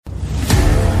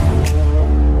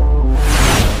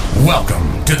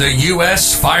Welcome to the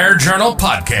U.S. Fire Journal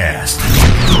Podcast.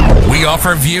 We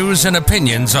offer views and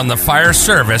opinions on the fire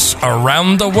service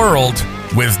around the world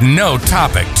with no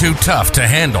topic too tough to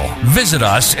handle. Visit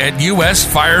us at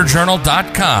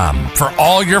usfirejournal.com for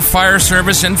all your fire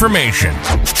service information.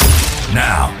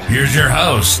 Now, here's your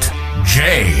host,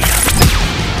 Jay.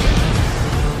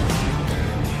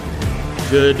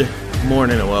 Good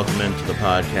morning and welcome into the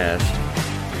podcast.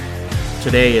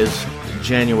 Today is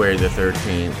January the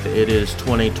 13th. It is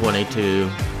 2022,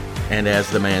 and as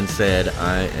the man said,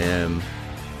 I am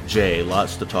Jay.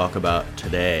 Lots to talk about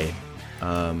today.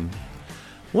 I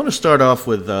want to start off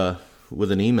with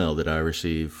an email that I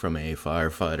received from a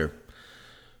firefighter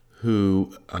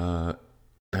who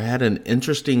had an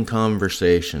interesting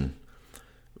conversation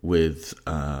with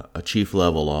a chief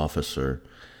level officer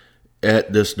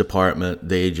at this department.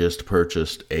 They just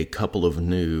purchased a couple of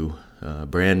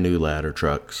brand new ladder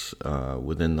trucks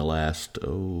within the last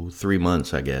 3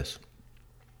 months, I guess,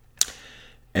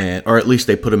 or at least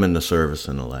they put them into service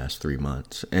in the last 3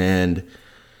 months. And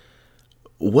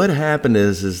what happened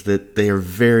is that they are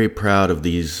very proud of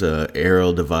these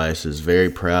aerial devices,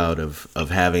 very proud of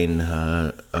having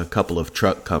a couple of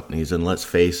truck companies. And let's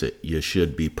face it, you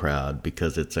should be proud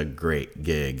because it's a great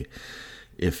gig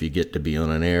if you get to be on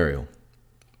an aerial.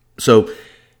 So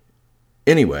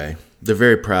anyway, they're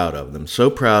very proud of them. So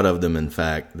proud of them, in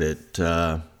fact, that,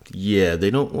 they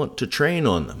don't want to train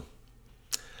on them.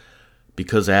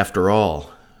 Because after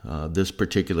all, this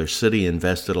particular city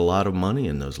invested a lot of money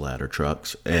in those ladder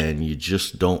trucks, and you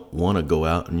just don't want to go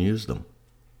out and use them.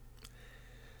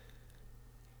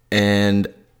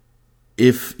 And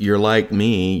if you're like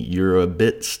me, you're a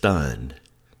bit stunned.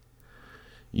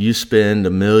 You spend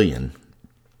 $1 million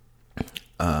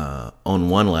on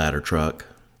one ladder truck.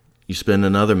 You spend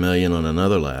another $1 million on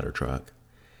another ladder truck,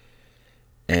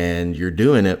 and you're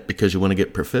doing it because you want to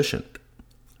get proficient.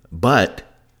 But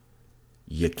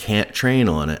you can't train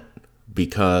on it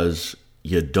because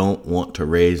you don't want to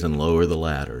raise and lower the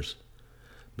ladders,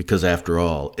 because after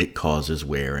all, it causes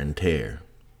wear and tear.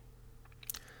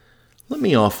 Let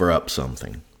me offer up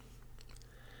something.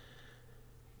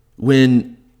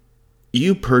 When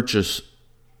you purchase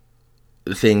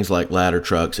things like ladder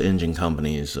trucks, engine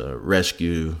companies,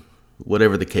 rescue,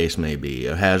 whatever the case may be,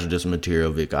 a hazardous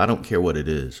material vehicle, I don't care what it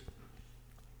is.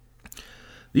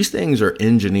 These things are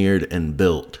engineered and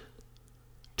built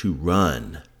to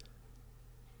run.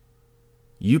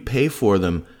 You pay for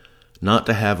them not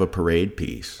to have a parade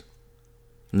piece.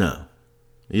 No.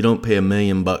 You don't pay $1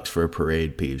 million for a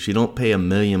parade piece. You don't pay $1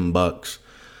 million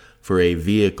for a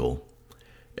vehicle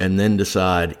and then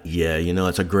decide,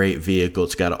 it's a great vehicle.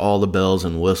 It's got all the bells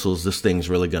and whistles. This thing's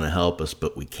really going to help us,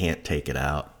 but we can't take it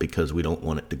out because we don't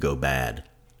want it to go bad.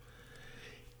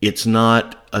 It's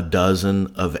not a dozen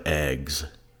of eggs.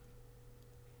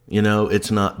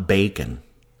 It's not bacon.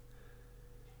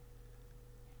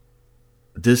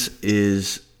 This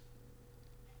is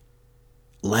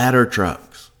ladder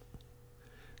trucks.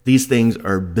 These things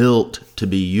are built to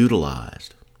be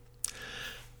utilized.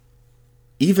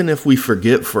 Even if we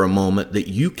forget for a moment that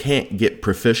you can't get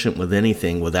proficient with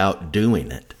anything without doing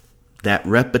it, that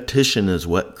repetition is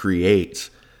what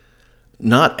creates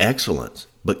not excellence,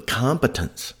 but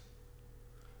competence.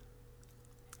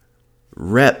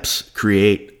 Reps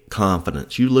create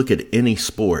confidence. You look at any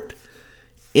sport.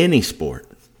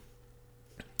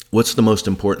 What's the most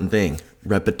important thing?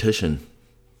 Repetition.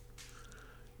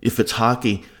 If it's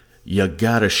hockey, you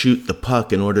gotta shoot the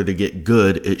puck in order to get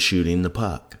good at shooting the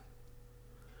puck.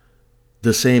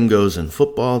 The same goes in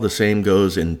football, the same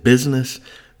goes in business,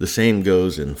 the same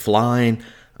goes in flying.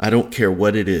 I don't care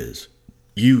what it is.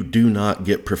 You do not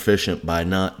get proficient by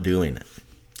not doing it.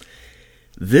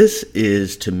 This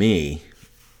is, to me,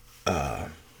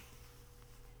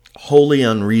 wholly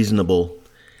unreasonable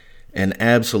and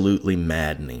absolutely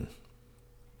maddening.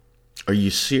 Are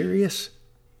you serious?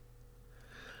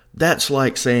 That's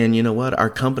like saying,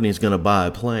 our company's going to buy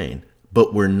a plane,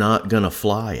 but we're not going to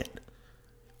fly it.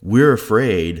 We're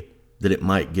afraid that it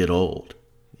might get old.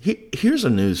 Here's a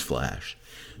news flash.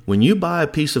 When you buy a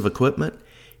piece of equipment,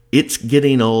 it's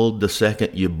getting old the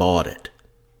second you bought it.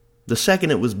 The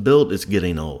second it was built, it's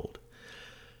getting old.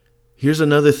 Here's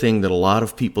another thing that a lot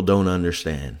of people don't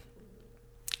understand.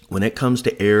 When it comes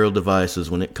to aerial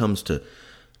devices, when it comes to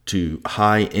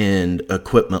high-end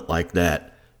equipment like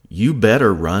that, you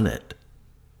better run it.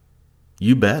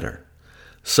 You better.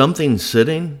 Something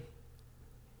sitting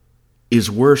is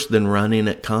worse than running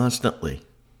it constantly.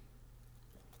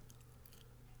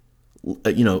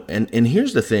 And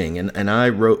here's the thing, and I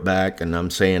wrote back, and I'm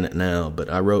saying it now, but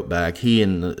I wrote back, he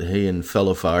and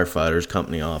fellow firefighters,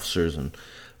 company officers, and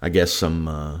I guess some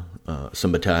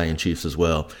battalion chiefs as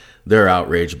well. They're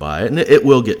outraged by it, and it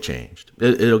will get changed.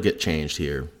 It'll get changed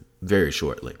here very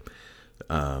shortly.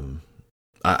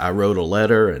 I wrote a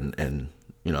letter, and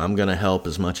I'm going to help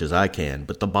as much as I can.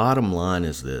 But the bottom line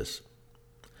is this.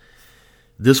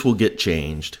 This will get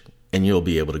changed, and you'll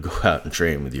be able to go out and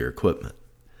train with your equipment.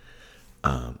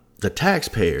 The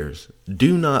taxpayers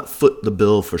do not foot the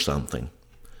bill for something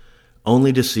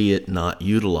only to see it not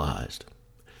utilized.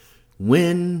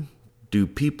 When do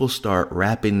people start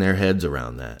wrapping their heads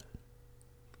around that?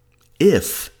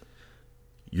 If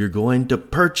you're going to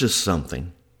purchase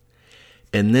something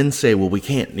and then say, well, we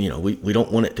can't, we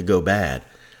don't want it to go bad,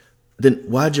 then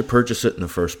why'd you purchase it in the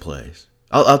first place?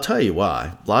 I'll tell you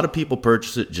why. A lot of people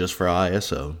purchase it just for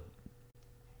ISO.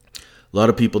 A lot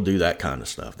of people do that kind of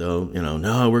stuff. Though,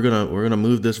 no, we're gonna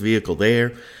move this vehicle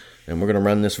there, and we're gonna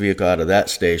run this vehicle out of that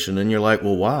station. And you're like,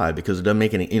 well, why? Because it doesn't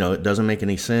make any, it doesn't make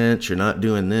any sense. You're not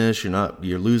doing this.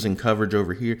 You're losing coverage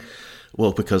over here.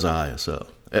 Well, because of ISO,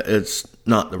 it's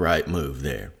not the right move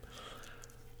there.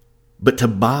 But to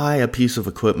buy a piece of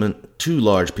equipment, 2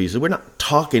 large pieces, we're not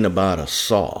talking about a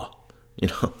saw.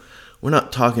 We're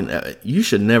not talking. You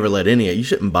should never you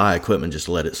shouldn't buy equipment just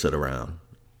to let it sit around.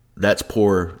 That's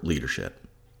poor leadership,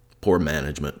 poor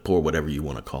management, poor whatever you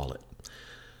want to call it.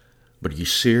 But are you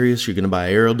serious? You're going to buy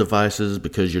aerial devices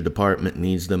because your department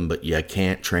needs them, but you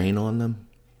can't train on them?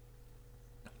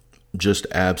 Just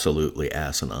absolutely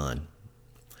asinine.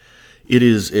 It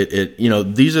is,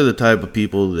 these are the type of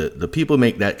people the people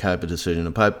make that type of decision,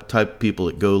 the type of people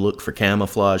that go look for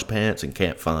camouflage pants and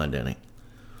can't find any.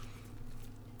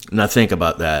 Now think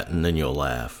about that, and then you'll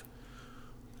laugh.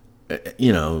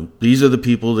 These are the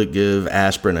people that give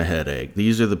aspirin a headache.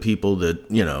 These are the people that,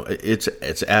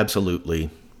 it's absolutely,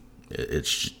 it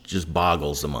just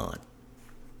boggles the mind.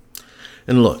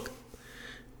 And look,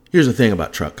 here's the thing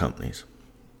about truck companies.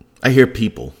 I hear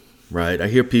people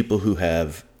who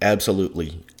have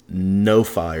absolutely no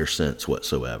fire sense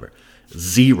whatsoever.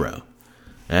 Zero.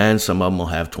 And some of them will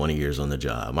have 20 years on the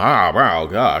job. Oh,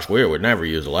 gosh, we would never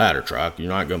use a ladder truck.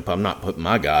 I'm not putting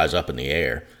my guys up in the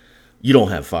air. You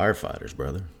don't have firefighters,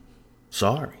 brother.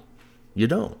 Sorry, you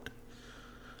don't.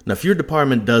 Now, if your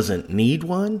department doesn't need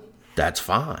one, that's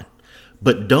fine.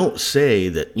 But don't say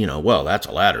that, well, that's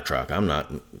a ladder truck. I'm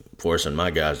not forcing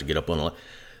my guys to get up on a ladder.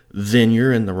 Then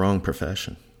you're in the wrong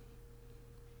profession.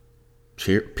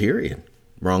 Period.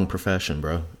 Wrong profession,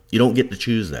 bro. You don't get to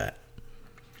choose that.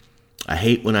 I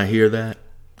hate when I hear that.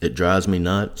 It drives me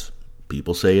nuts.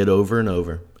 People say it over and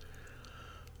over.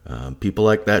 People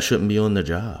like that shouldn't be on the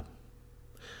job.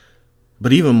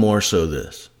 But even more so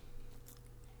this.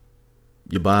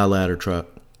 You buy a ladder truck,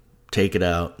 take it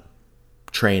out,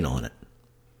 train on it.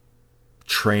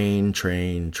 Train.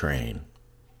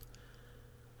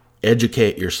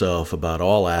 Educate yourself about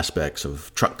all aspects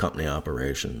of truck company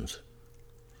operations.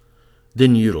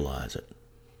 Then utilize it.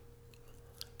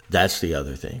 That's the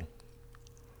other thing.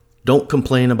 Don't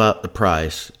complain about the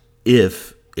price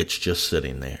if it's just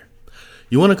sitting there.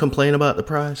 You want to complain about the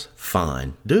price?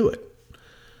 Fine, do it.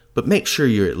 But make sure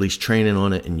you're at least training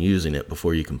on it and using it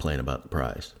before you complain about the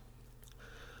price.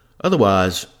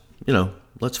 Otherwise,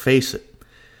 let's face it.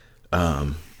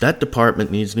 That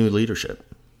department needs new leadership.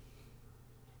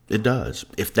 It does.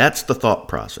 If that's the thought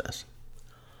process.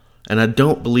 And I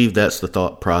don't believe that's the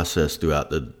thought process throughout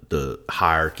the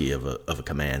hierarchy of a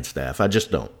command staff. I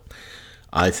just don't.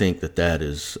 I think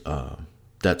that's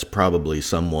probably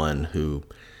someone who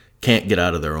can't get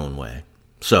out of their own way.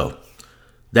 So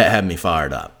that had me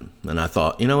fired up. And I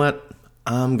thought, you know what?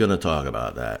 I'm going to talk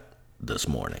about that this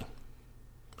morning.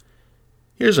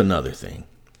 Here's another thing.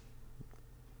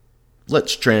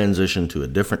 Let's transition to a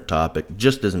different topic,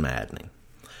 just as maddening.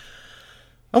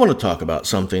 I want to talk about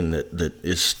something that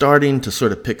is starting to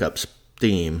sort of pick up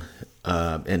steam,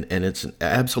 and it's an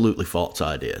absolutely false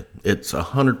idea. It's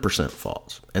 100%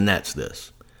 false, and that's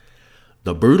this.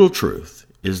 The brutal truth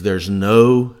is there's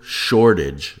no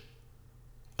shortage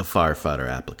of firefighter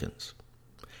applicants.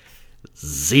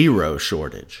 Zero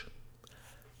shortage.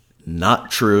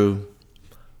 Not true.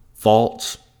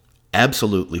 False.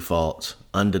 Absolutely false.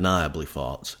 Undeniably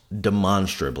false.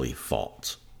 Demonstrably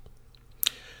false.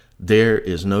 There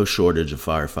is no shortage of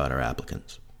firefighter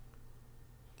applicants.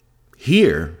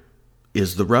 Here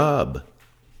is the rub.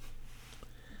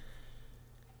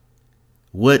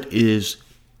 What is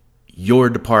your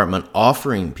department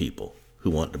offering people who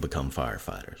want to become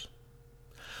firefighters?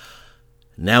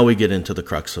 Now we get into the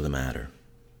crux of the matter.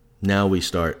 Now we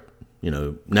start,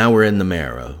 now we're in the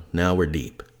marrow. Now we're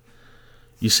deep.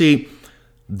 You see,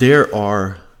 there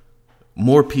are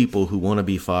more people who want to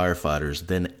be firefighters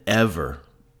than ever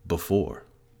before.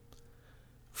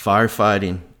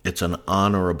 Firefighting, it's an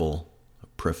honorable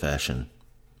profession.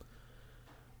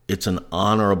 It's an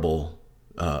honorable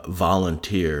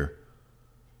volunteer,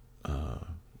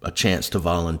 a chance to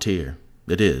volunteer.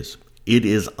 It is. It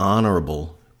is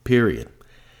honorable, period.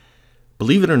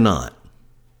 Believe it or not,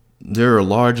 there are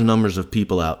large numbers of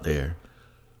people out there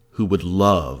who would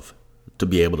love to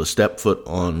be able to step foot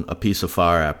on a piece of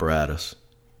fire apparatus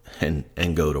and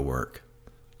go to work.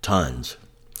 Tons.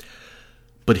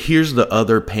 But here's the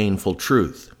other painful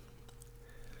truth.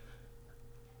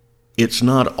 It's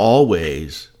not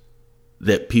always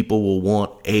that people will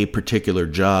want a particular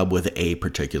job with a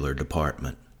particular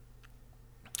department.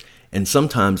 And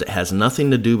sometimes it has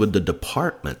nothing to do with the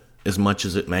department as much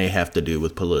as it may have to do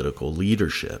with political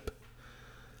leadership.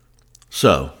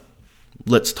 So,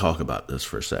 let's talk about this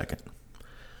for a second.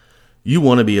 You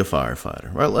want to be a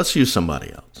firefighter, right? Let's use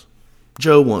somebody else.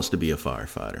 Joe wants to be a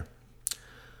firefighter.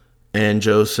 And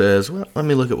Joe says, well, let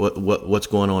me look at what's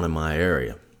going on in my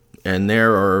area. And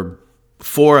there are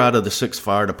 4 out of the 6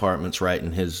 fire departments right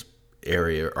in his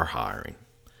area are hiring.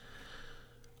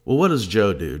 Well, what does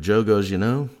Joe do? Joe goes,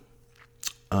 I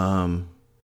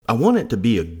want it to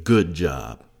be a good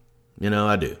job.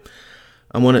 I do.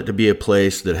 I want it to be a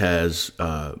place that has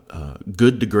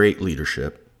good to great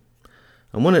leadership.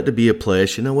 I want it to be a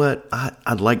place,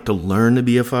 I'd like to learn to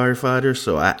be a firefighter,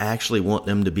 so I actually want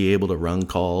them to be able to run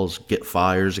calls, get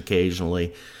fires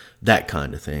occasionally, that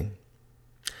kind of thing.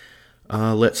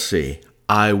 Let's see.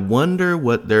 I wonder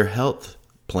what their health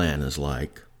plan is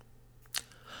like.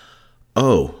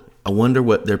 Oh, I wonder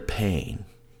what they're paying.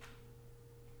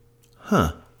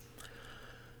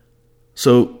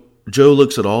 So Joe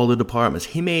looks at all the departments.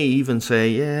 He may even say,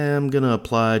 yeah, I'm going to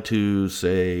apply to,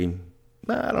 say,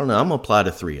 I don't know, I'm going to apply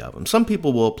to 3 of them. Some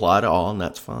people will apply to all, and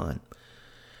that's fine.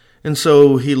 And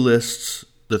so he lists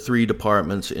the 3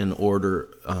 departments in order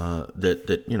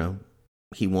that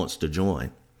he wants to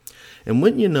join. And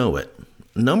wouldn't you know it,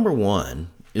 number 1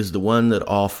 is the one that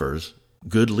offers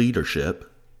good leadership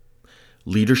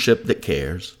that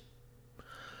cares,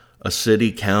 a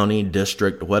city, county,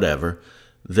 district, whatever,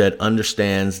 that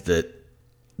understands that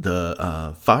the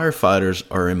firefighters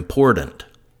are important,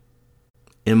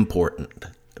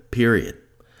 period.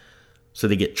 So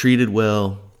they get treated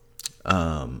well.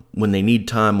 When they need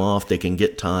time off, they can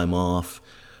get time off.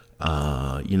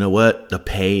 You know what? The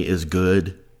pay is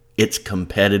good. It's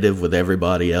competitive with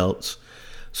everybody else.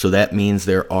 So that means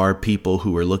there are people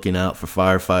who are looking out for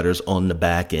firefighters on the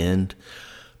back end.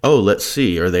 Oh, let's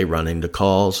see. Are they running the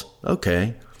calls?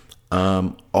 Okay.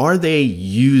 Are they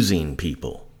using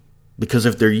people? Because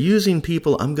if they're using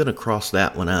people, I'm going to cross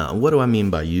that one out. And what do I mean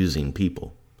by using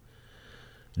people?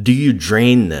 Do you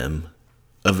drain them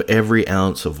of every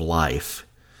ounce of life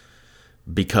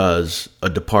because a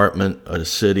department, a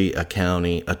city, a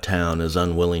county, a town is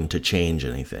unwilling to change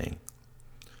anything?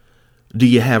 Do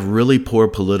you have really poor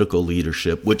political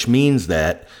leadership, which means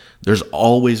that there's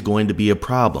always going to be a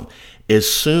problem? As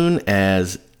soon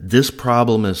as this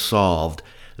problem is solved,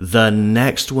 the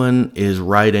next one is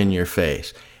right in your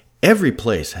face. Every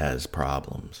place has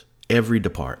problems. Every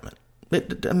department.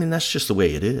 That's just the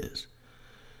way it is.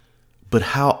 But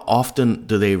how often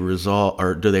do they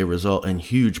result in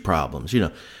huge problems?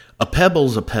 A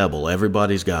pebble's a pebble.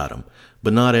 Everybody's got them.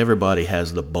 But not everybody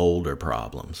has the boulder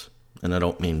problems. And I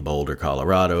don't mean Boulder,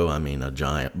 Colorado. I mean a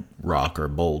giant rock or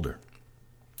boulder.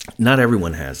 Not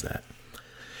everyone has that.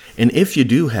 And if you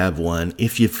do have one,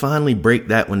 if you finally break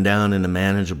that one down into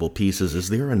manageable pieces, is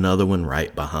there another one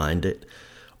right behind it?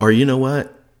 Or you know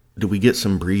what? Do we get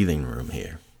some breathing room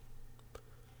here?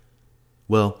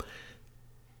 Well,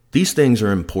 these things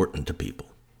are important to people.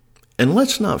 And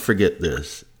let's not forget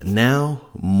this. Now,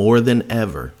 more than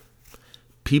ever,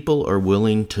 people are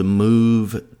willing to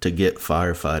move to get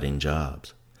firefighting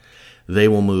jobs. They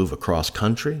will move across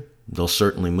country. They'll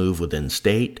certainly move within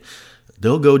state.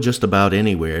 They'll go just about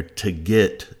anywhere to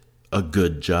get a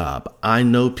good job. I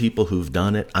know people who've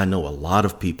done it. I know a lot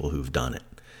of people who've done it.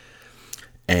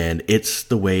 And it's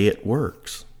the way it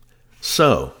works.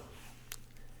 So,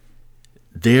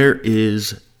 there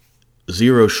is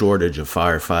zero shortage of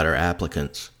firefighter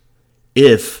applicants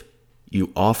if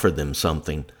you offer them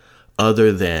something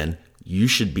other than you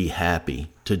should be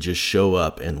happy to just show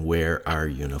up and wear our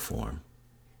uniform.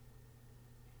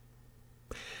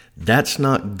 That's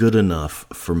not good enough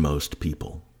for most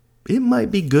people. It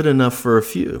might be good enough for a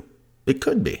few. It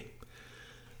could be.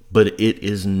 But it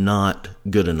is not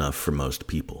good enough for most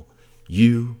people.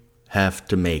 You have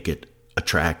to make it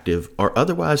attractive, or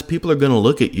otherwise people are going to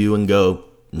look at you and go,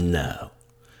 no.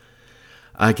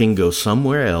 I can go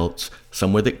somewhere else,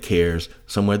 somewhere that cares,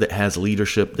 somewhere that has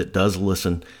leadership, that does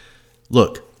listen.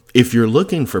 Look, if you're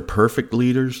looking for perfect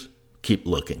leaders, keep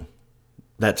looking.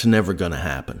 That's never going to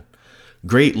happen.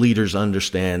 Great leaders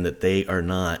understand that they are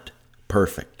not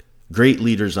perfect. Great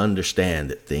leaders understand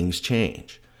that things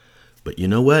change. But you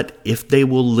know what? If they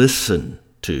will listen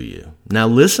to you. Now,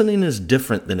 listening is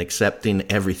different than accepting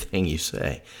everything you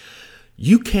say.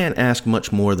 You can't ask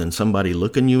much more than somebody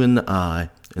looking you in the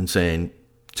eye and saying,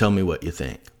 tell me what you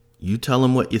think. You tell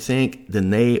them what you think,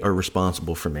 then they are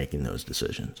responsible for making those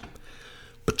decisions.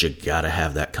 But you got to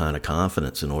have that kind of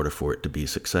confidence in order for it to be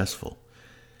successful.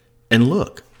 And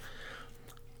look,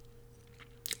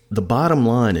 the bottom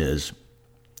line is,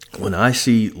 when I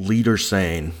see leaders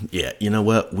saying, yeah, you know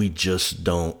what, we just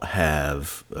don't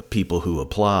have people who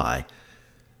apply,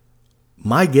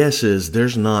 my guess is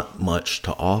there's not much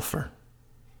to offer.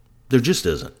 There just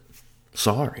isn't.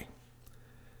 Sorry.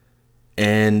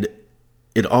 And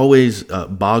it always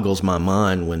boggles my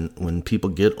mind when people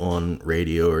get on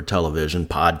radio or television,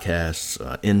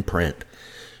 podcasts, in print,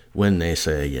 when they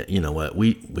say, yeah, you know what,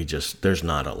 we just, there's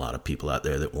not a lot of people out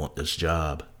there that want this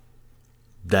job.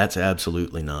 That's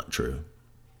absolutely not true.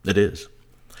 It is.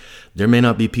 There may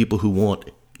not be people who want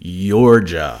your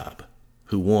job,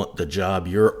 who want the job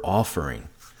you're offering,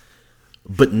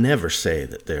 but never say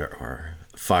that there are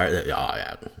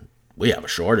we have a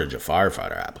shortage of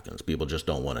firefighter applicants. People just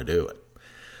don't want to do it.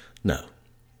 No,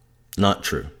 not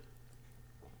true.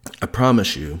 I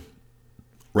promise you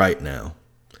right now,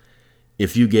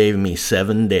 if you gave me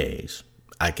 7 days,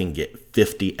 I can get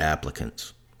 50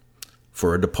 applicants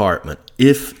for a department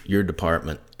if your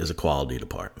department is a quality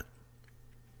department.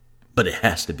 But it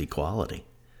has to be quality.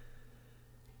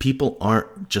 People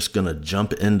aren't just going to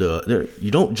jump into you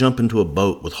don't jump into a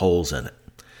boat with holes in it.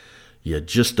 You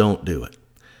just don't do it.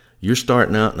 You're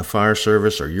starting out in the fire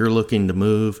service or you're looking to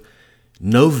move.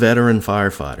 No veteran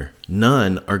firefighter,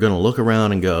 none are going to look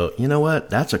around and go, you know what,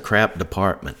 that's a crap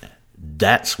department.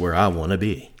 That's where I want to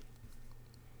be.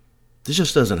 This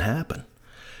just doesn't happen.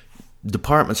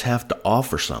 Departments have to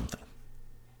offer something.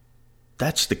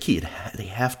 That's the key. They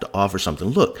have to offer something.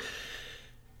 Look,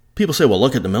 people say, well,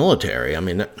 look at the military. I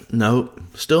mean, no,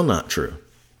 still not true.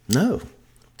 No.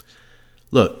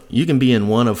 Look, you can be in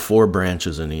one of 4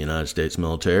 branches in the United States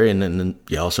military, and then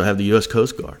you also have the U.S.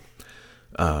 Coast Guard.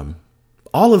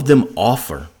 All of them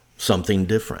offer something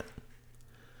different.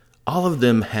 All of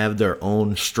them have their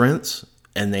own strengths,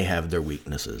 and they have their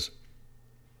weaknesses.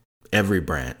 Every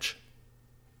branch.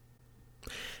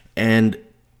 And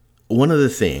one of the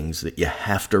things that you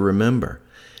have to remember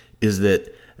is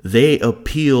that they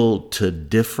appeal to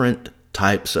different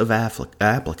types of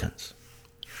applicants.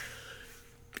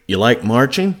 You like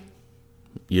marching?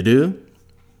 You do?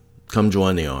 Come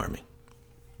join the Army.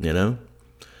 You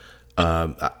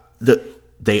know?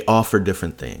 They offer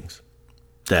different things.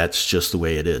 That's just the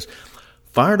way it is.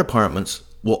 Fire departments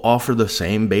will offer the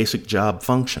same basic job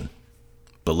function.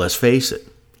 But let's face it,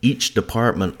 each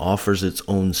department offers its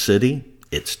own city,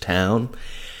 its town.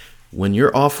 When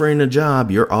you're offering a job,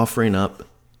 you're offering up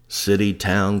city,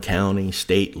 town, county,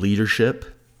 state leadership.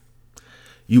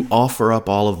 You offer up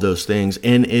all of those things.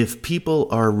 And if people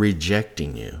are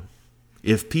rejecting you,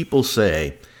 if people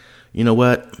say, you know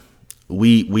what,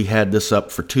 we had this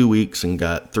up for 2 weeks and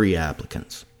got 3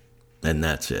 applicants, and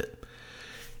that's it.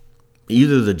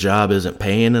 Either the job isn't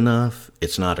paying enough,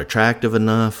 it's not attractive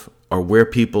enough, or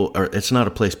it's not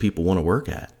a place people want to work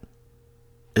at.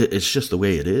 It's just the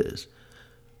way it is.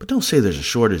 But don't say there's a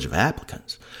shortage of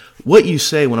applicants. What you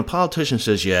say when a politician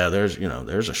says, yeah, there's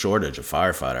a shortage of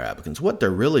firefighter applicants, what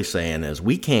they're really saying is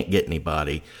we can't get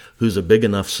anybody who's a big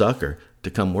enough sucker to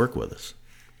come work with us.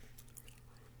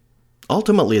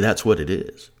 Ultimately, that's what it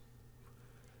is.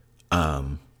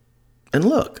 And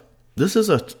look, this is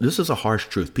a harsh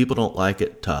truth. People don't like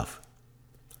it. Tough.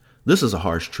 This is a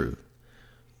harsh truth.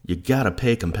 You got to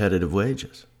pay competitive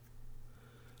wages.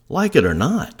 Like it or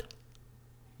not,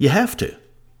 you have to.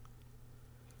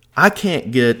 I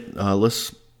can't get,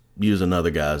 let's use another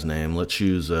guy's name. Let's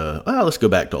go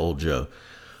back to Old Joe.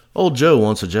 Old Joe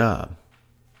wants a job.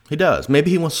 He does.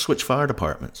 Maybe he wants to switch fire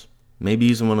departments. Maybe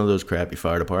he's in one of those crappy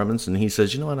fire departments and he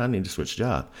says, you know what, I need to switch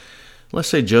job. Let's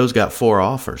say Joe's got 4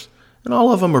 offers and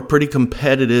all of them are pretty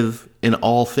competitive in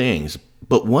all things,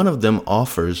 but one of them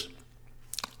offers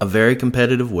a very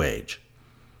competitive wage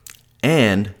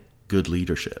and good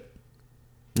leadership.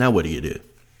 Now what do?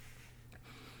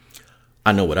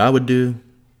 I know what I would do,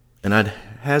 and I'd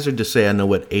hazard to say I know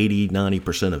what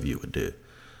 80-90% of you would do.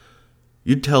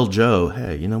 You'd tell Joe,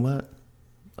 hey, you know what?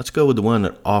 Let's go with the one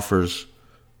that offers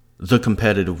the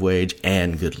competitive wage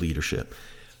and good leadership.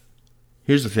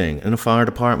 Here's the thing. In a fire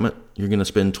department, you're going to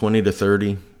spend 20 to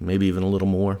 30, maybe even a little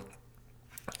more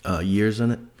years in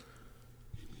it.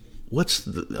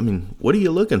 what are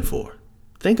you looking for?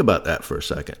 Think about that for a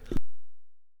second.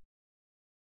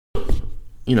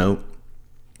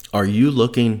 Are you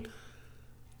looking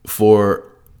for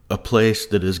a place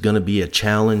that is going to be a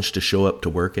challenge to show up to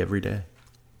work every day?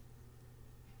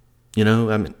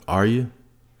 Are you?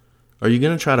 Are you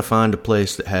going to try to find a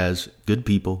place that has good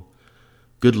people,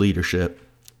 good leadership?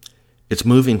 It's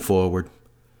moving forward.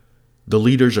 The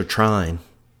leaders are trying.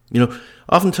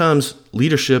 Oftentimes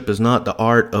leadership is not the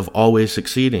art of always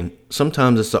succeeding.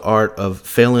 Sometimes it's the art of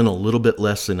failing a little bit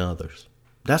less than others.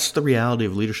 That's the reality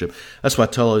of leadership. That's why I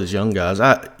tell all these young guys,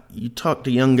 you talk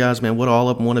to young guys, man, what all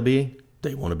of them want to be?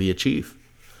 They want to be a chief.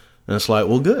 And it's like,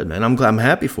 well, good, man. I'm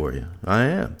happy for you. I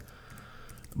am.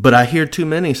 But I hear too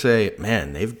many say,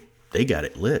 man, they got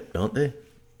it lit, don't they?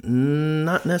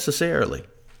 Not necessarily.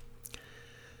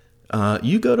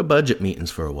 You go to budget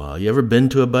meetings for a while. You ever been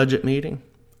to a budget meeting?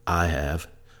 I have.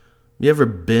 You ever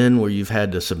been where you've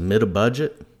had to submit a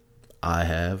budget? I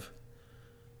have.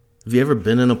 Have you ever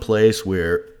been in a place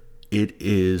where it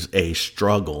is a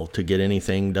struggle to get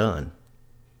anything done?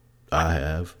 I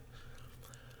have.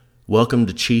 Welcome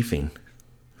to chiefing,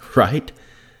 right?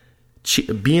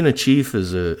 Being a chief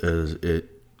it's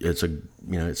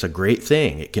a great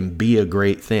thing. It can be a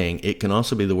great thing. It can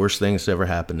also be the worst thing that's ever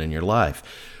happened in your life.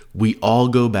 We all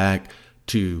go back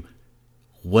to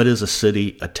what is a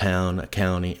city, a town, a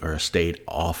county, or a state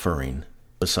offering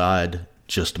beside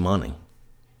just money?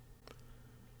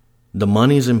 The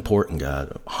money's important, guys.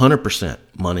 100%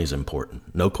 money's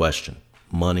important. No question.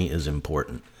 Money is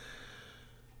important.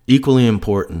 Equally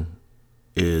important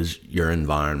is your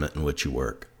environment in which you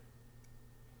work.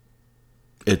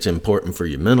 It's important for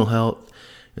your mental health.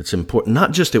 It's important,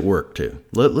 not just at work, too.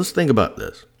 Let's think about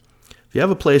this. If you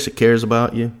have a place that cares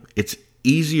about you, it's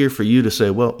easier for you to say,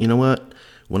 well, you know what?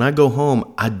 When I go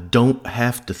home, I don't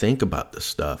have to think about this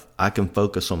stuff. I can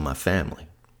focus on my family.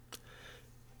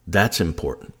 That's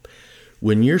important.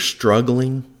 When you're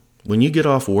struggling, when you get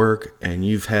off work and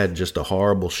you've had just a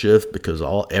horrible shift because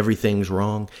everything's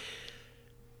wrong,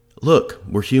 look,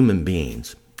 we're human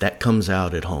beings. That comes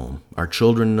out at home. Our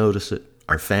children notice it.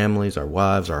 Our families, our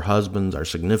wives, our husbands, our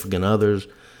significant others.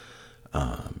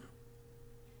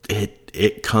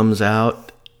 It comes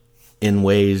out in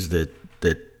ways that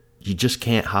you just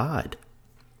can't hide.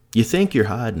 You think you're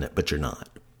hiding it, but you're not.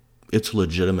 It's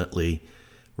legitimately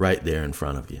right there in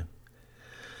front of you.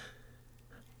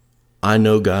 I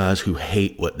know guys who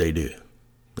hate what they do.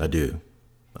 I do.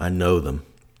 I know them.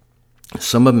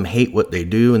 Some of them hate what they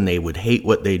do, and they would hate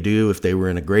what they do if they were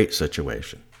in a great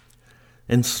situation.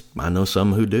 And I know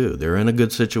some who do. They're in a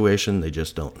good situation, they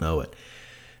just don't know it.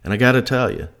 And I got to tell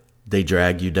you, they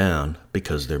drag you down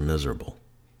because they're miserable.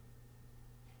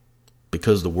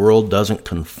 Because the world doesn't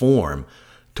conform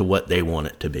to what they want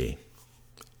it to be.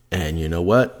 And you know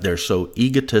what? They're so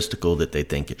egotistical that they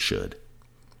think it should.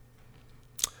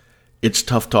 It's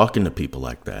tough talking to people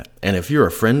like that. And if you're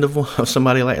a friend of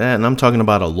somebody like that, and I'm talking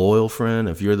about a loyal friend,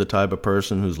 if you're the type of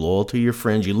person who's loyal to your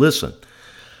friends, you listen.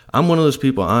 I'm one of those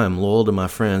people, I am loyal to my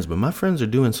friends, but my friends are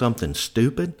doing something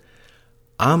stupid,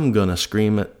 I'm going to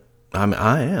scream it.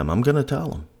 I am. I'm going to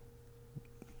tell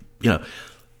them.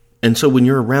 And so when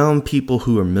you're around people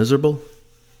who are miserable,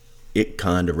 it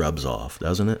kind of rubs off,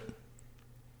 doesn't it?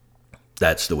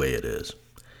 That's the way it is.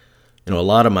 A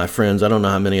lot of my friends, I don't know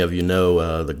how many of you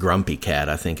know the Grumpy Cat,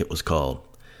 I think it was called.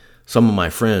 Some of my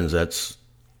friends, that's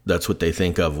what they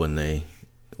think of when they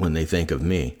think of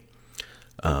me.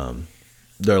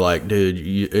 They're like,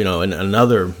 dude, and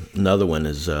another one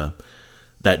is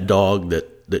that dog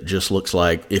that just looks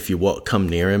like if you come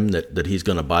near him that he's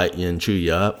going to bite you and chew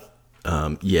you up.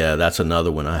 Yeah, that's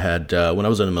another one. I had when I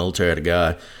was in the military, I had a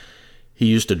guy. He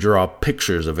used to draw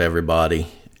pictures of everybody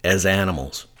as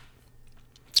animals.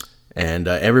 And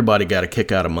everybody got a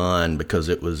kick out of mine because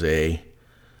it was a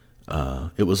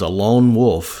lone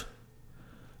wolf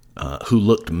who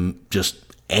looked just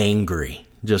angry,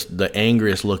 just the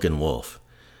angriest looking wolf.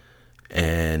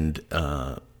 And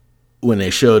when they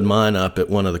showed mine up at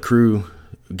one of the crew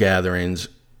gatherings,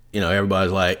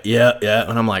 everybody's like, yeah,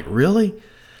 and I'm like, really?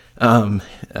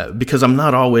 Because I'm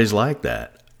not always like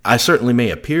that. I certainly may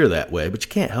appear that way, but you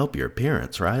can't help your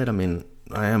appearance, right? I mean,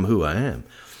 I am who I am.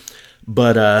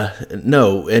 But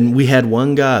no, and we had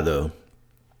one guy, though,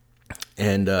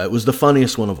 and it was the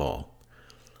funniest one of all.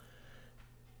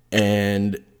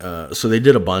 And so they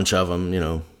did a bunch of them,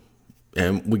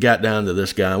 and we got down to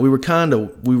this guy. We were kind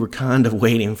of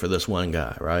waiting for this one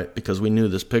guy, right? Because we knew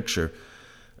this picture,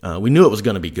 we knew it was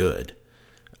going to be good.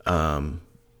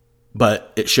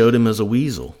 But it showed him as a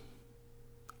weasel,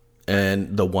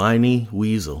 and the whiny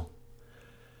weasel.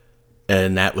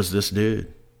 And that was this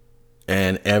dude.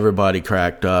 And everybody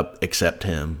cracked up except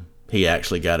him. He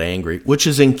actually got angry, which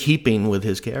is in keeping with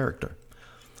his character.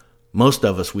 Most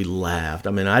of us, we laughed.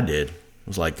 I mean, I did. I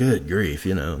was like, good grief,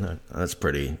 that's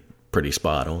pretty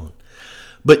spot on.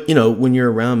 But, when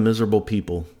you're around miserable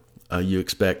people, you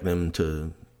expect them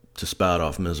to spout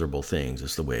off miserable things.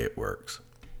 It's the way it works.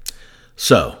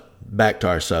 So, back to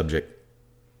our subject.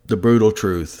 The brutal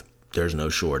truth, there's no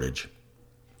shortage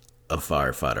of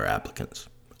firefighter applicants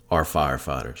or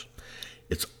firefighters.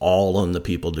 It's all on the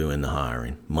people doing the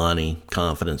hiring. Money,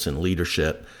 confidence, and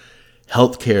leadership.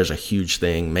 Healthcare is a huge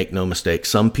thing. Make no mistake.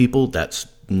 Some people, that's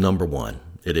number one.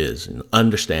 It is,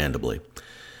 understandably.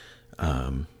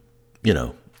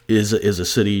 Is a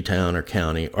city, town, or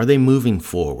county, are they moving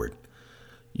forward?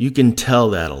 You can tell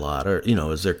that a lot. Or,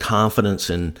 is there confidence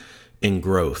in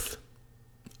growth?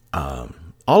 All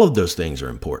of those things are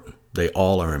important. They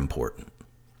all are important.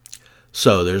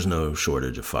 So there's no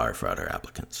shortage of firefighter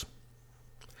applicants.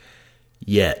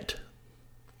 Yet,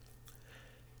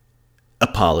 a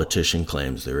politician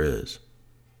claims there is.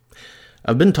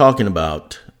 I've been talking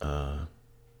about a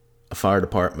fire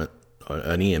department,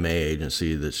 an EMA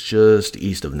agency that's just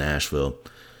east of Nashville,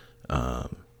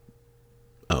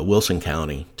 Wilson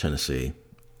County, Tennessee,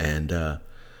 and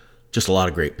just a lot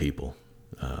of great people.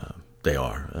 They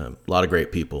are a lot of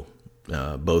great people,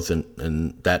 both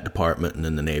in that department and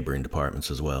in the neighboring departments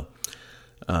as well.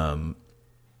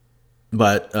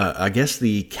 But I guess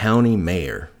the county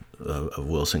mayor of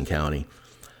Wilson County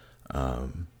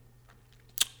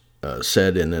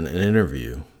said in an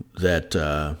interview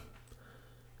that,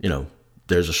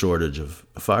 there's a shortage of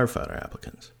firefighter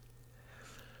applicants.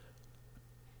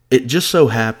 It just so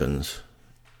happens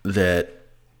that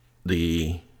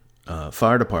the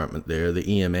fire department there,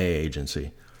 the EMA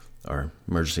agency, or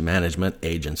Emergency Management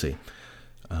Agency,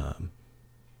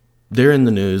 they're in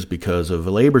the news because of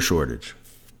a labor shortage.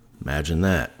 Imagine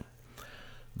that.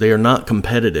 They are not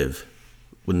competitive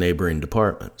with neighboring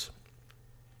departments.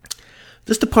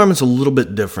 This department's a little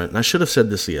bit different, and I should have said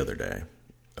this the other day.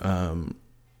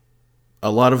 A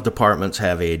lot of departments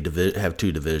have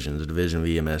two divisions, a division of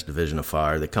EMS, division of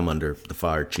fire. They come under the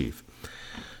fire chief.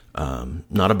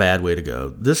 Not a bad way to go.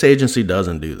 This agency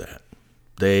doesn't do that.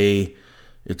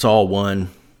 It's all one,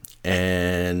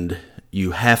 and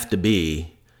you have to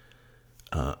be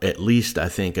at least, I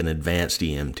think, an advanced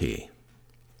EMT.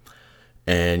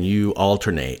 And you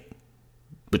alternate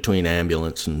between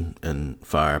ambulance and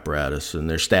fire apparatus, and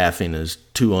their staffing is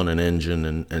 2 on an engine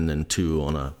and then 2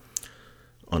 on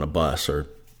a bus or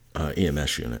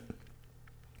EMS unit.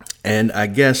 And I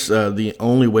guess the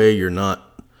only way you're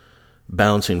not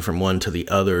bouncing from one to the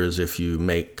other is if you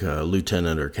make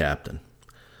lieutenant or captain.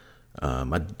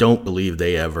 I don't believe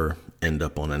they ever end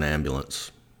up on an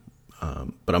ambulance,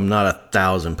 but I'm not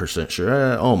 1,000%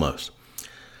 sure, almost.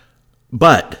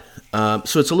 But,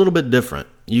 so it's a little bit different.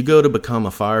 You go to become a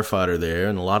firefighter there,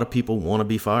 and a lot of people want to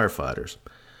be firefighters.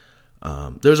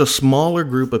 There's a smaller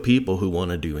group of people who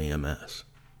want to do EMS.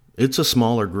 It's a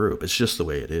smaller group. It's just the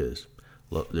way it is.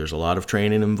 Look, there's a lot of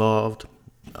training involved.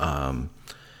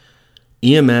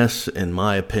 EMS, in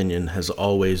my opinion, has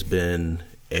always been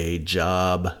a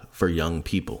job for young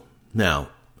people. Now,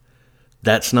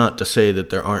 that's not to say that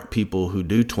there aren't people who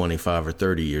do 25 or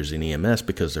 30 years in EMS,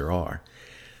 because there are.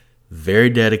 Very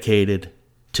dedicated,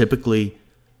 typically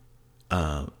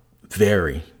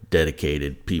very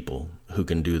dedicated people who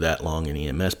can do that long in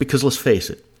EMS. Because let's face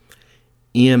it,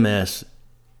 EMS,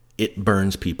 it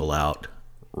burns people out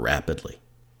rapidly.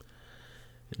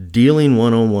 Dealing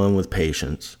one-on-one with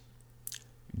patients,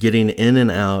 getting in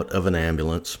and out of an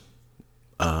ambulance,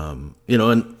 and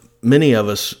many of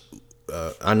us,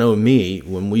 I know me,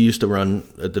 when we used to run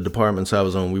at the departments I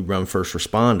was on, we run first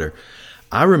responder.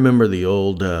 I remember the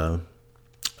old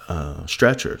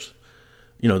stretchers.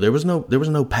 There was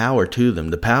no power to them.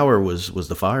 The power was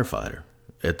the firefighter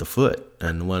at the foot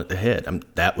and the one at the head.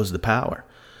 That was the power.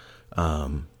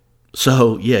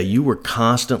 So yeah, you were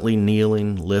constantly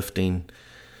kneeling, lifting,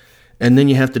 and then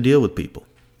you have to deal with people,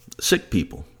 sick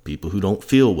people who don't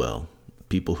feel well,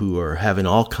 people who are having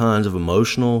all kinds of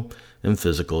emotional and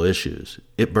physical issues.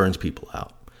 It burns people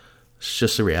out. It's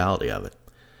just the reality of it.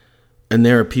 And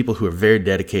there are people who are very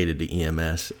dedicated to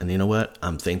EMS, and you know what?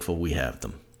 I'm thankful we have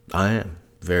them. I am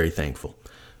very thankful.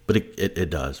 But it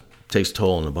does. It takes a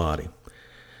toll on the body.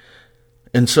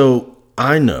 And so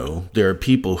I know there are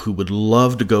people who would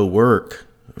love to go work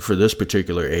for this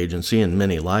particular agency, and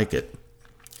many like it,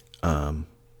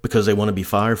 because they want to be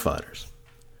firefighters.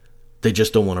 They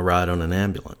just don't want to ride on an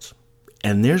ambulance.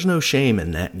 And there's no shame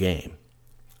in that game.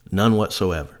 None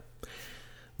whatsoever.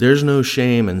 There's no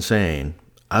shame in saying,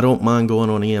 I don't mind going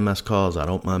on EMS calls. I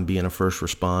don't mind being a first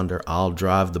responder. I'll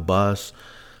drive the bus.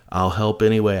 I'll help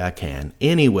any way I can.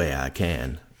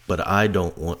 But I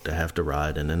don't want to have to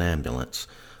ride in an ambulance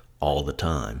all the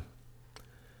time.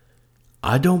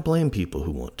 I don't blame people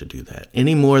who want to do that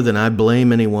any more than I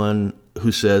blame anyone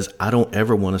who says, I don't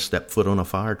ever want to step foot on a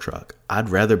fire truck. I'd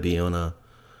rather be on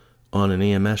an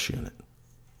EMS unit.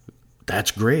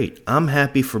 That's great. I'm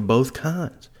happy for both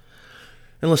kinds.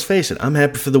 And let's face it, I'm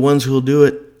happy for the ones who will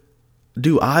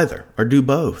do either or do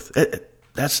both.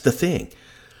 That's the thing.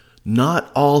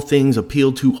 Not all things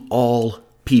appeal to all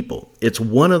people. It's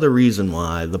one of the reasons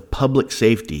why the public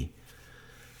safety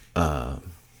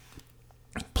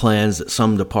plans that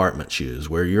some departments use,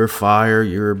 where you're fire,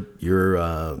 you're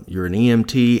an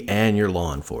EMT, and you're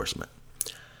law enforcement.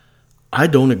 I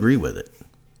don't agree with it.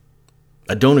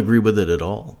 I don't agree with it at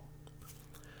all.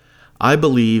 I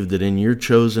believe that in your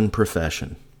chosen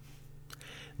profession,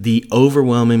 the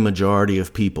overwhelming majority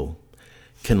of people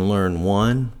can learn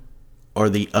one or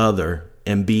the other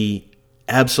and be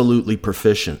absolutely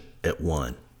proficient at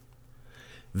one.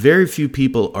 Very few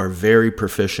people are very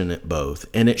proficient at both,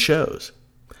 and it shows.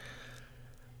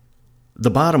 The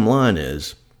bottom line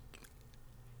is,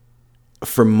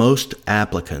 for most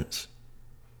applicants,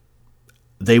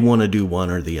 they want to do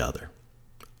one or the other.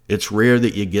 It's rare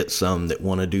that you get some that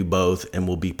want to do both and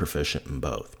will be proficient in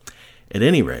both. At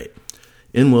any rate,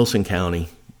 in Wilson County,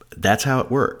 that's how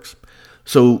it works.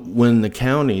 So when the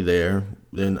county there,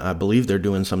 then I believe they're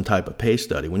doing some type of pay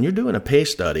study. When you're doing a pay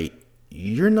study,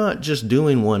 you're not just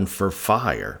doing one for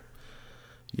fire.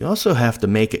 You also have to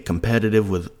make it competitive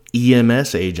with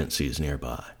EMS agencies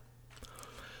nearby.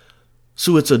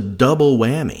 So it's a double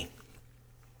whammy.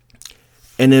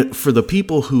 And for the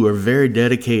people who are very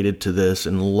dedicated to this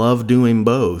and love doing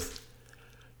both,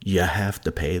 you have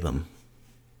to pay them.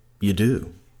 You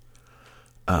do.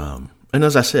 And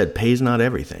as I said, pay's not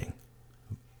everything.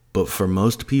 But for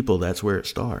most people, that's where it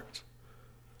starts.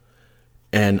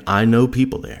 And I know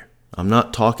people there. I'm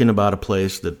not talking about a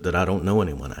place that I don't know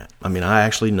anyone at. I mean, I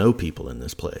actually know people in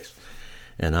this place.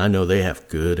 And I know they have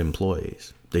good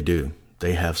employees. They do.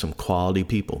 They have some quality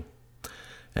people.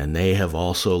 And they have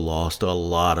also lost a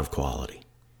lot of quality.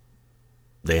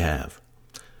 They have.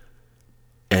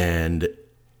 And,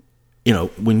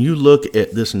 when you look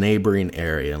at this neighboring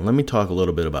area, and let me talk a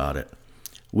little bit about it.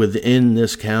 Within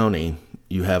this county,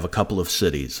 you have a couple of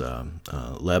cities,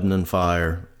 Lebanon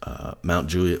Fire, Mount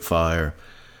Juliet Fire,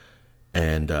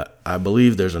 and I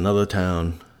believe there's another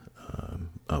town,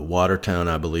 Watertown,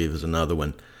 I believe, is another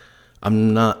one.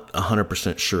 I'm not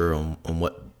 100% sure on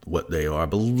what they are. I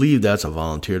believe that's a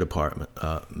volunteer department.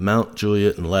 Mount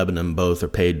Juliet and Lebanon both are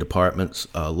paid departments.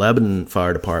 Lebanon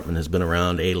Fire Department has been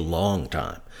around a long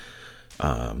time.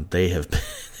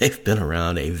 They've been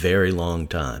around a very long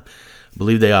time. I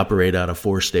believe they operate out of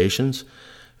 4 stations.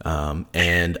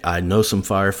 And I know some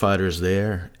firefighters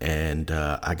there, and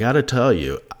I got to tell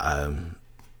you,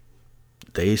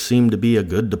 they seem to be a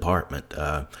good department.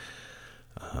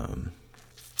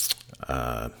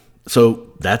 So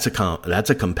that's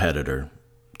a competitor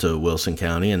to Wilson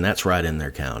County, and that's right in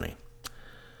their county.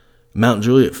 Mount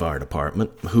Juliet Fire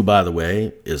Department, who, by the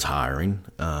way, is hiring.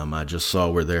 I just saw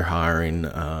where they're hiring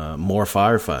more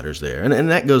firefighters there. And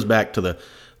that goes back to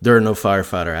there are no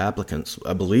firefighter applicants.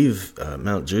 I believe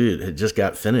Mount Juliet had just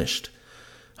got finished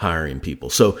hiring people.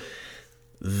 So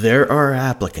there are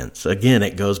applicants. Again,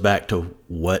 it goes back to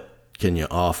what can you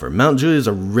offer. Mount Juliet is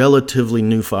a relatively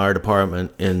new fire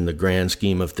department in the grand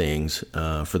scheme of things.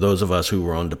 For those of us who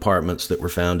were on departments that were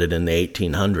founded in the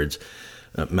 1800s,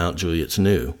 Mount Juliet's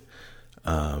new.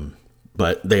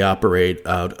 But they operate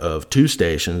out of 2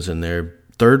 stations, and their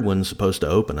third one's supposed to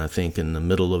open, I think, in the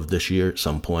middle of this year at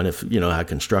some point, if you know how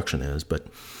construction is, but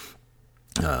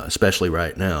especially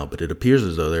right now. But it appears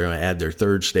as though they're going to add their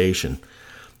 3rd station,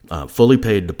 fully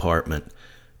paid department,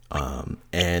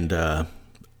 and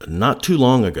not too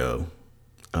long ago,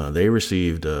 they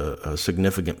received a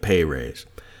significant pay raise,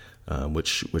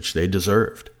 which they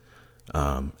deserved.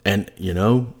 And,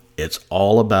 it's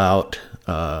all about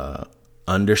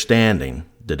understanding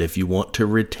that if you want to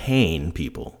retain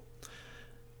people,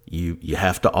 you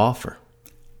have to offer.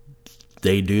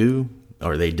 They do,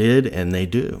 or they did, and they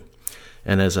do.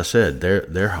 And as I said,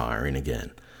 they're hiring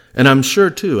again. And I'm sure,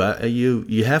 too,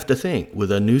 you have to think,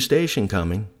 with a new station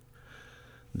coming,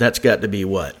 that's got to be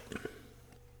what?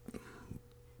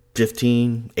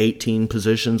 15, 18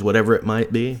 positions, whatever it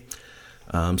might be.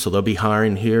 So they'll be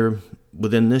hiring here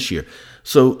within this year.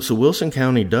 So Wilson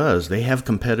County they have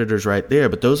competitors right there,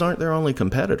 but those aren't their only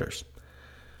competitors.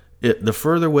 The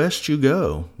further west you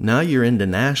go, now you're into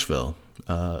Nashville,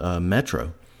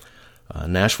 Metro.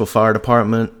 Nashville Fire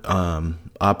Department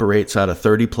operates out of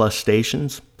 30 plus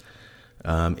stations.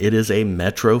 It is a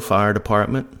metro fire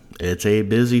department. It's a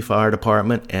busy fire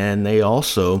department, and they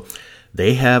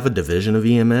have a division of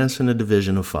EMS and a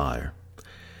division of fire.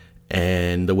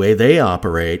 And the way they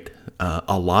operate,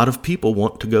 a lot of people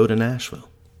want to go to Nashville.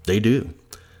 They do.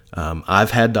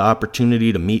 I've had the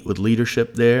opportunity to meet with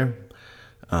leadership there.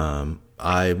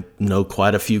 I know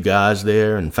quite a few guys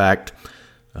there. In fact,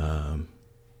 let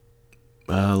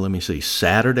me see,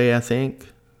 Saturday, I think.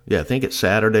 Yeah, I think it's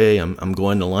Saturday. I'm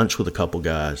going to lunch with a couple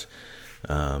guys.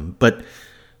 But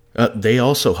they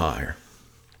also hire.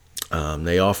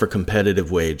 They offer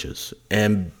competitive wages.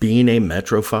 And being a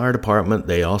metro fire department,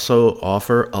 they also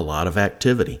offer a lot of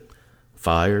activity.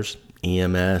 Fires,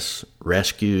 EMS,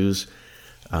 rescues.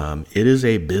 It is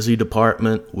a busy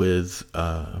department with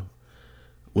a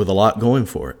lot going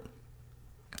for it.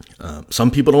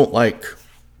 Some people don't like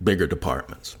bigger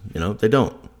departments. They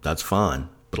don't. That's fine.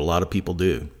 But a lot of people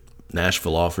do.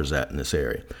 Nashville offers that in this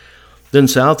area. Then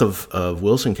south of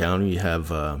Wilson County, you have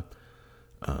the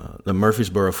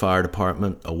Murfreesboro Fire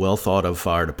Department, a well-thought-of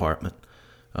fire department.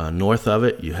 North of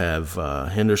it, you have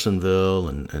Hendersonville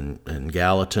and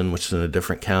Gallatin, which is in a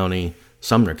different county,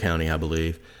 Sumner County, I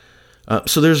believe.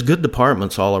 So there's good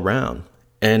departments all around.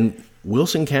 And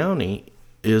Wilson County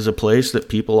is a place that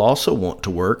people also want to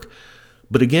work.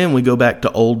 But again, we go back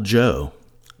to Old Joe.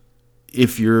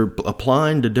 If you're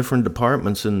applying to different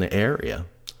departments in the area,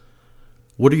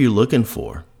 what are you looking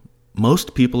for?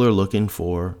 Most people are looking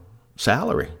for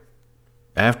salary.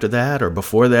 After that, or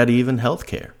before that even, health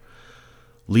care.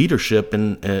 Leadership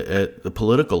at the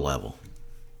political level.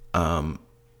 And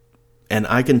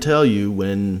I can tell you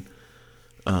when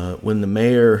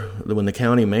the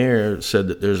county mayor said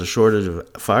that there's a shortage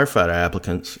of firefighter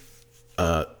applicants,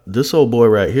 this old boy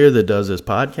right here that does this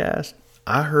podcast,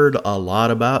 I heard a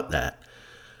lot about that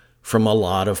from a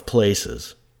lot of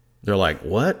places. They're like,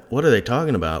 what? What are they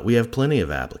talking about? We have plenty of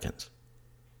applicants.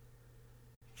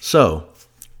 So,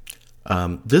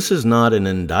 this is not an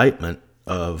indictment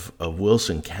of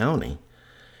Wilson County.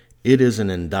 It is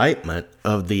an indictment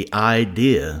of the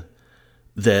idea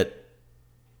that,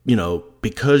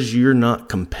 because you're not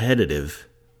competitive,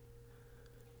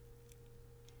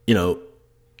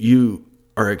 you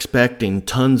are expecting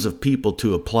tons of people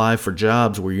to apply for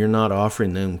jobs where you're not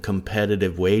offering them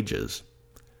competitive wages.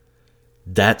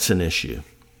 That's an issue.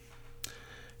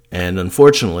 And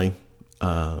unfortunately,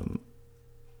 I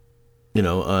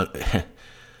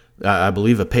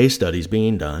believe a pay study is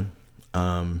being done.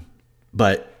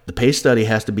 But the pay study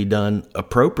has to be done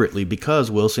appropriately because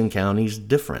Wilson County is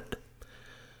different.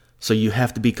 So you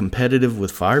have to be competitive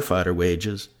with firefighter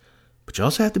wages, but you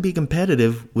also have to be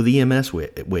competitive with EMS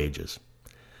wages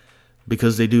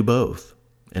because they do both.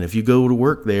 And if you go to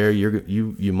work there,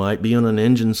 you might be on an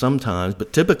engine sometimes,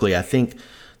 but typically I think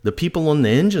the people on the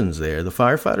engines there, the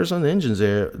firefighters on the engines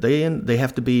there, they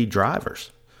have to be drivers.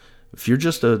 If you're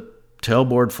just a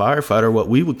tailboard firefighter, what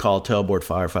we would call a tailboard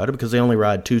firefighter, because they only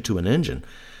ride two to an engine,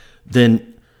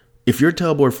 then if you're a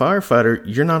tailboard firefighter,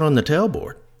 you're not on the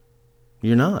tailboard.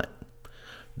 You're not.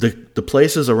 The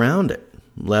places around it,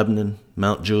 Lebanon,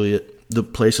 Mount Juliet, the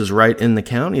places right in the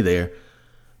county there,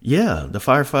 yeah, the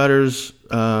firefighters,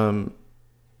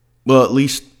 well, at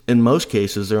least in most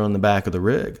cases, they're on the back of the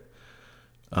rig.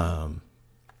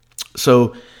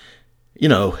 So,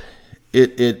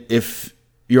 if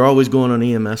you're always going on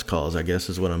EMS calls, I guess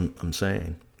is what I'm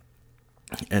saying.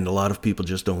 And a lot of people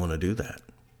just don't want to do that.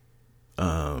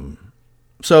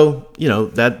 So,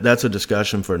 that's a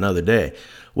discussion for another day.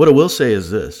 What I will say is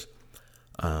this.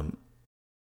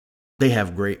 They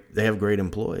have great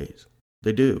employees.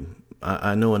 They do.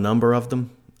 I know a number of them.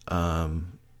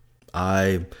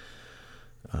 I've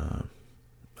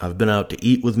been out to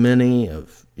eat with many.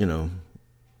 I've,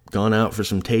 gone out for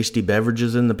some tasty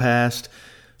beverages in the past.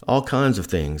 All kinds of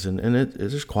things. And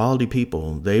there's quality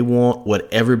people. They want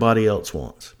what everybody else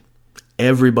wants.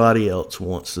 Everybody else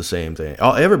wants the same thing.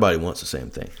 Everybody wants the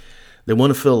same thing. They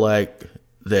want to feel like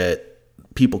that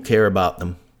people care about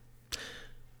them.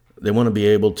 They want to be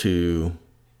able to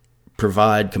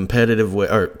provide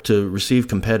to receive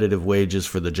competitive wages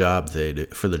for the jobs they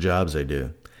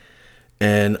do.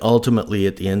 And ultimately,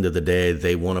 at the end of the day,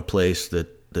 they want a place that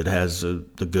has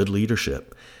the good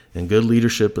leadership. And good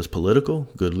leadership is political.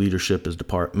 Good leadership is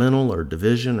departmental or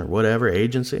division or whatever,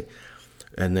 agency.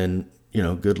 And then,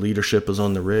 good leadership is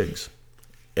on the rigs.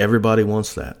 Everybody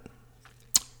wants that.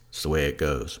 It's the way it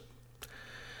goes.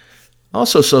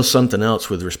 Also saw something else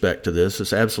with respect to this.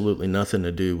 It's absolutely nothing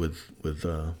to do with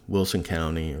Wilson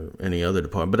County or any other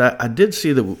department. But I did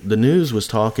see that the news was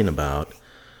talking about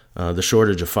the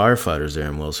shortage of firefighters there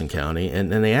in Wilson County,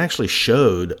 and they actually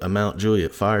showed a Mount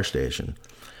Juliet fire station,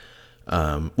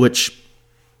 which,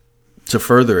 to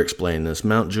further explain this,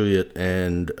 Mount Juliet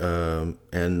and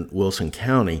Wilson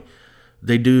County,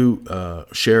 they do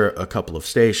share a couple of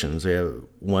stations. They have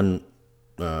one,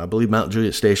 I believe Mount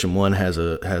Juliet Station 1 has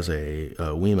a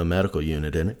WEMA medical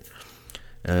unit in it,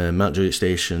 and Mount Juliet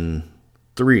Station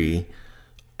 3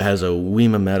 has a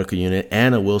WEMA medical unit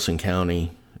and a Wilson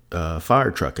County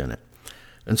fire truck in it.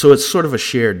 And so it's sort of a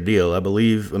shared deal. I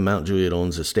believe Mount Juliet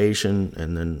owns the station,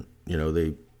 and then,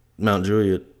 Mount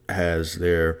Juliet has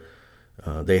their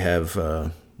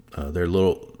rescue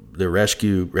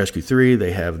 3.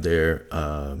 They have their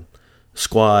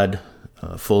squad,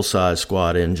 full-size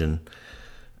squad engine.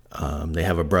 They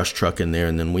have a brush truck in there,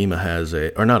 and then WEMA has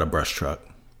not a brush truck.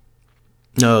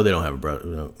 No, they don't have a brush.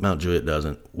 Mount Juliet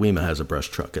doesn't. WEMA has a brush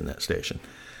truck in that station.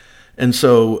 And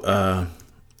so,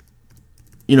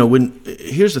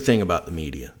 here's the thing about the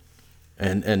media,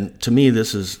 and to me,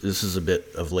 this is a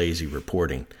bit of lazy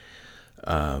reporting.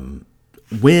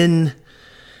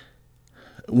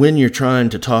 When you're trying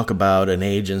to talk about an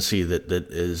agency that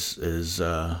is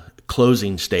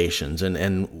closing stations,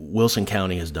 and Wilson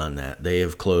County has done that. They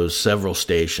have closed several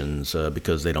stations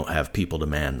because they don't have people to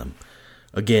man them.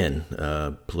 Again,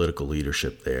 political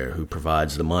leadership there who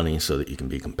provides the money so that you can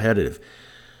be competitive.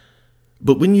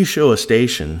 But when you show a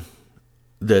station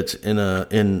that's in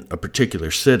a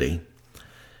particular city,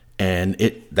 and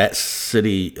that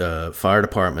city fire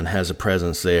department has a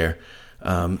presence there,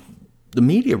 the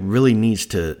media really needs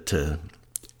to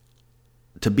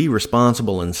be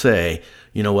responsible and say,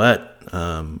 you know what,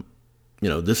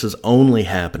 this is only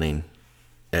happening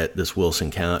at this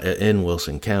Wilson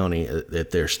County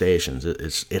at their stations.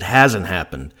 It hasn't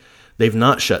happened. They've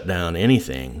not shut down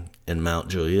anything in Mount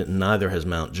Juliet, and neither has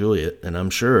Mount Juliet. And I'm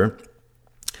sure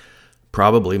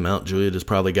probably Mount Juliet has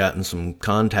probably gotten some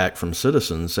contact from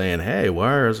citizens saying, hey,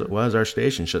 why is our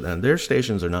station shut down? Their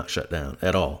stations are not shut down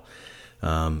at all.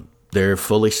 They're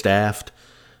fully staffed,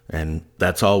 and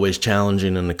that's always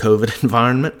challenging in the COVID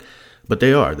environment, but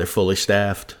they're fully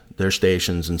staffed, their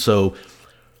stations. And so,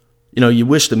 you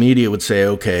wish the media would say,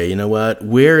 okay, you know what,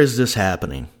 where is this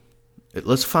happening?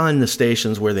 Let's find the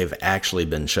stations where they've actually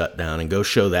been shut down and go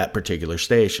show that particular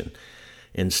station.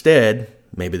 Instead,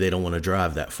 maybe they don't want to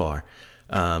drive that far.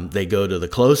 They go to the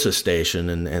closest station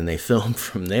and they film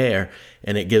from there,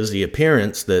 and it gives the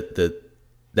appearance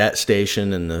that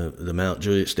station and the Mount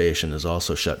Juliet station is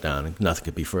also shut down. And nothing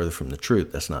could be further from the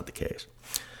truth. That's not the case.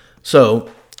 So,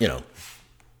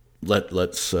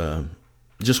 let's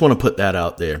just want to put that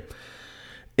out there.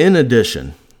 In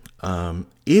addition,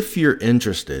 if you're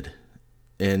interested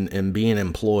in being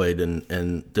employed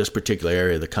in this particular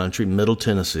area of the country, Middle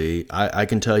Tennessee, I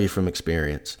can tell you from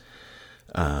experience,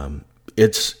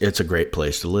 it's a great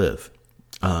place to live.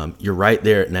 You're right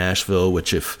there at Nashville,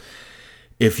 which if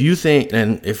you think,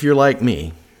 and if you're like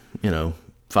me,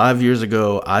 5 years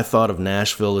ago, I thought of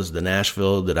Nashville as the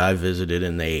Nashville that I visited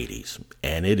in the 80s,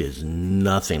 and it is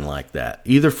nothing like that,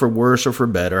 either for worse or for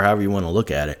better, however you want to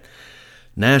look at it.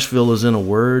 Nashville is, in a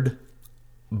word,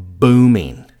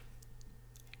 booming.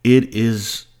 It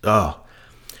is,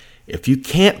 if you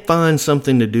can't find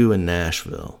something to do in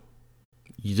Nashville,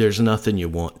 there's nothing you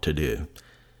want to do.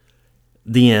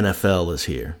 The NFL is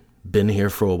here, been here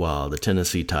for a while, the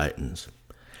Tennessee Titans.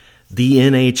 The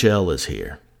NHL is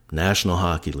here, National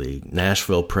Hockey League,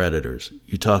 Nashville Predators.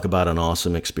 You talk about an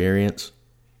awesome experience,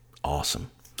 awesome.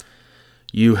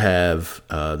 You have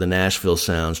the Nashville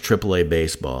Sounds, AAA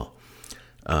baseball.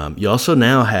 You also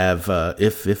now have,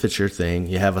 if it's your thing,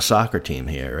 you have a soccer team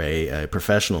here, a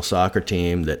professional soccer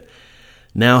team that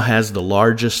now has the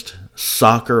largest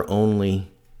soccer-only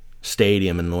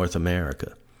stadium in North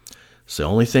America. So the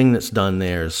only thing that's done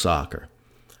there is soccer.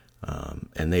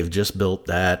 And they've just built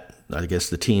that. I guess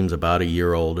the team's about a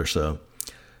year old or so.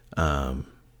 And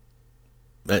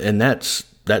that's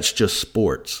just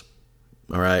sports.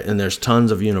 All right, and there's tons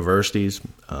of universities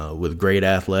with great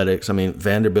athletics. I mean,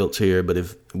 Vanderbilt's here,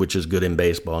 which is good in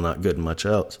baseball, not good in much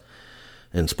else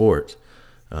in sports.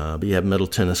 But you have Middle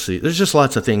Tennessee. There's just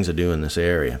lots of things to do in this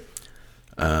area.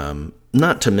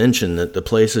 Not to mention that the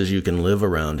places you can live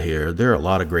around here, there are a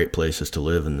lot of great places to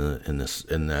live in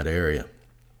that area.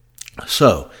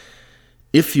 So,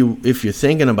 if you're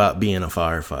thinking about being a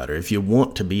firefighter, if you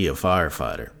want to be a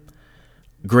firefighter,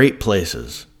 great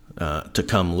places to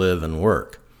come live and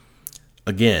work.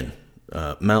 Again,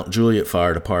 Mount Juliet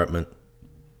Fire Department.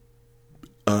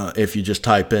 If you just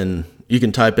you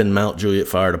can type in Mount Juliet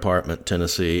Fire Department,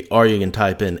 Tennessee, or you can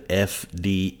type in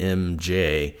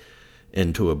FDMJ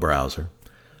into a browser.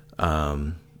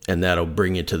 and that'll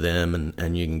bring you to them,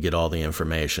 and you can get all the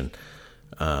information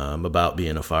about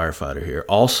being a firefighter here.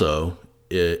 Also,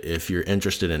 if you're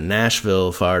interested in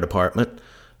Nashville Fire Department,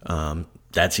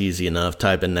 that's easy enough.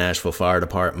 Type in Nashville Fire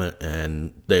Department,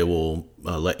 and they will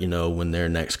let you know when their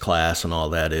next class and all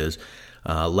that is.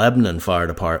 Lebanon Fire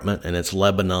Department, and it's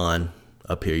Lebanon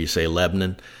up here. You say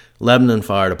Lebanon. Lebanon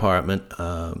Fire Department,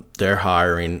 they're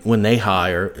hiring. When they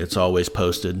hire, it's always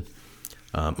posted.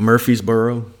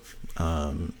 Murfreesboro,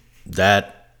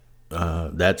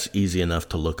 that's easy enough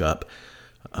to look up.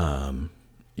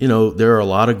 There are a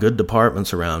lot of good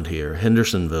departments around here.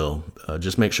 Hendersonville,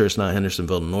 just make sure it's not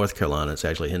Hendersonville, North Carolina. It's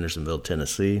actually Hendersonville,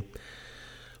 Tennessee.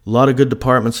 A lot of good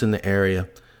departments in the area.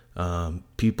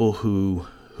 People who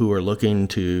are looking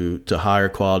to hire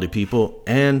quality people.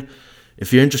 And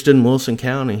if you're interested in Wilson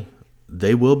County,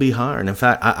 they will be hiring. In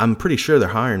fact, I'm pretty sure they're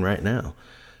hiring right now.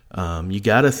 You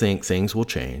got to think things will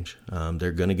change.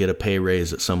 They're going to get a pay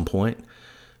raise at some point.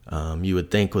 You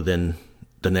would think within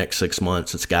the next 6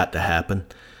 months it's got to happen.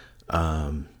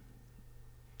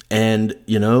 If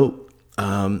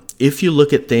you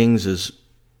look at things as,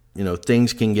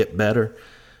 things can get better,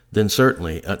 then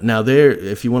certainly. Now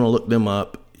if you want to look them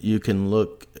up, you can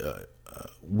look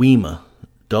WEMA,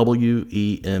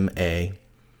 WEMA,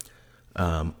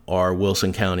 or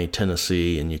Wilson County,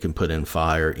 Tennessee, and you can put in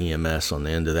fire EMS on the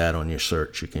end of that on your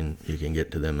search. You can get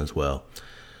to them as well.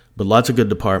 But lots of good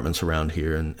departments around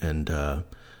here, and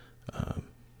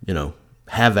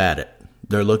have at it.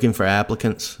 They're looking for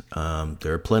applicants.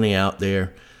 There are plenty out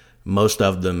there. Most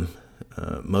of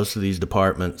these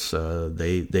departments,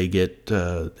 they get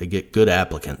good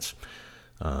applicants,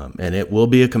 and it will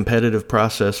be a competitive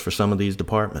process for some of these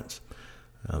departments.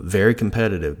 Very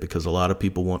competitive, because a lot of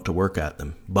people want to work at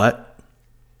them. But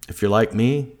if you're like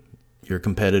me, you're a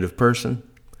competitive person,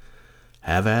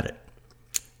 have at it.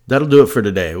 That'll do it for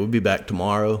today. We'll be back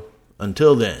tomorrow.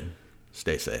 Until then,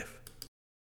 stay safe.